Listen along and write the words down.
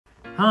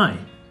Hi,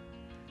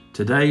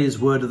 today's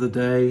word of the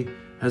day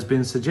has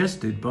been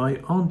suggested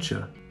by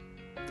Archer.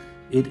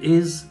 It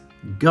is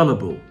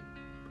gullible.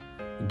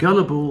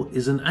 Gullible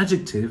is an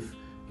adjective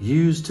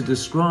used to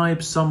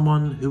describe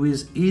someone who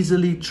is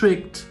easily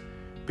tricked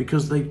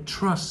because they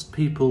trust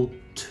people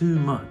too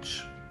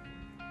much.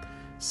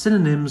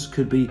 Synonyms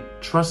could be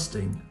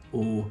trusting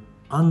or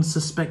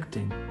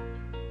unsuspecting.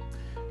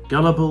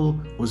 Gullible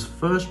was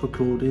first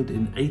recorded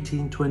in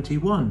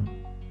 1821.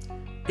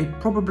 It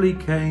probably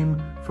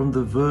came from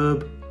the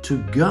verb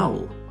to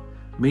gull,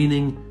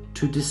 meaning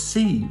to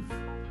deceive,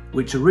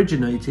 which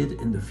originated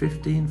in the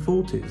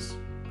 1540s.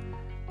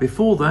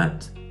 Before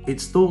that,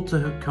 it's thought to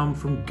have come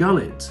from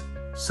gullet,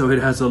 so it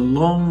has a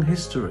long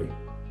history.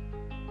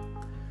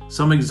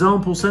 Some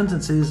example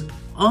sentences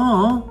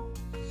are,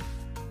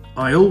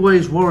 I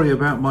always worry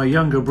about my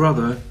younger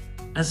brother,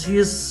 as he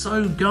is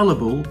so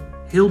gullible,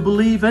 he'll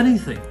believe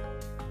anything.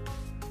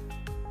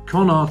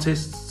 Con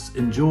artists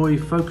enjoy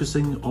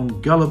focusing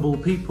on gullible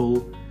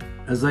people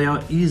as they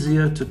are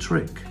easier to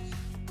trick.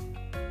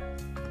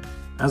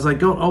 As I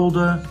got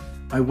older,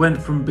 I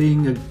went from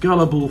being a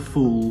gullible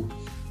fool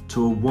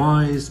to a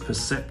wise,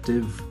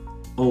 perceptive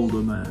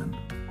older man.